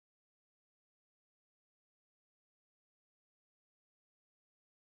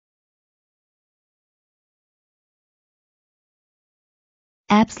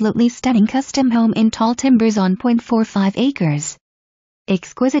Absolutely stunning custom home in tall timbers on 0.45 acres.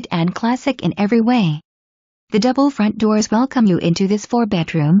 Exquisite and classic in every way. The double front doors welcome you into this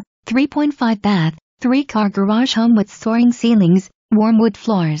 4-bedroom, 3.5 bath, 3-car garage home with soaring ceilings, warm wood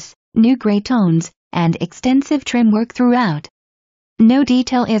floors, new gray tones, and extensive trim work throughout. No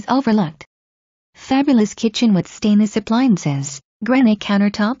detail is overlooked. Fabulous kitchen with stainless appliances, granite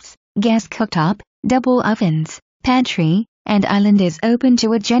countertops, gas cooktop, double ovens, pantry, and island is open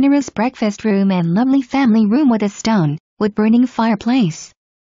to a generous breakfast room and lovely family room with a stone, wood-burning fireplace.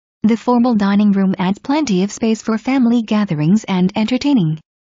 The formal dining room adds plenty of space for family gatherings and entertaining.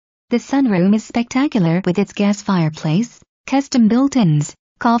 The sunroom is spectacular with its gas fireplace, custom built-ins,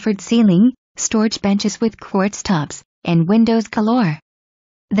 coffered ceiling, storage benches with quartz tops, and windows galore.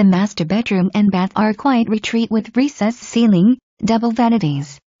 The master bedroom and bath are a quiet retreat with recessed ceiling, double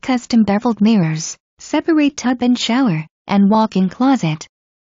vanities, custom beveled mirrors, separate tub and shower, and walk-in closet.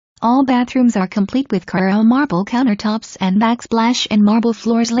 All bathrooms are complete with Carrera marble countertops and backsplash and marble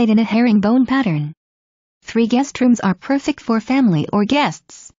floors laid in a herringbone pattern. 3 guest rooms are perfect for family or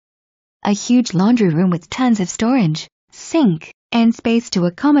guests. A huge laundry room with tons of storage, sink, and space to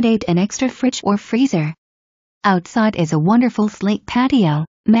accommodate an extra fridge or freezer. Outside is a wonderful slate patio,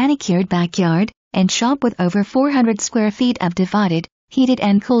 manicured backyard, and shop with over 400 square feet of divided, heated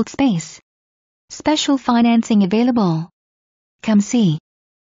and cooled space. Special financing available. Come see.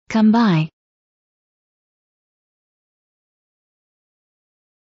 Come by.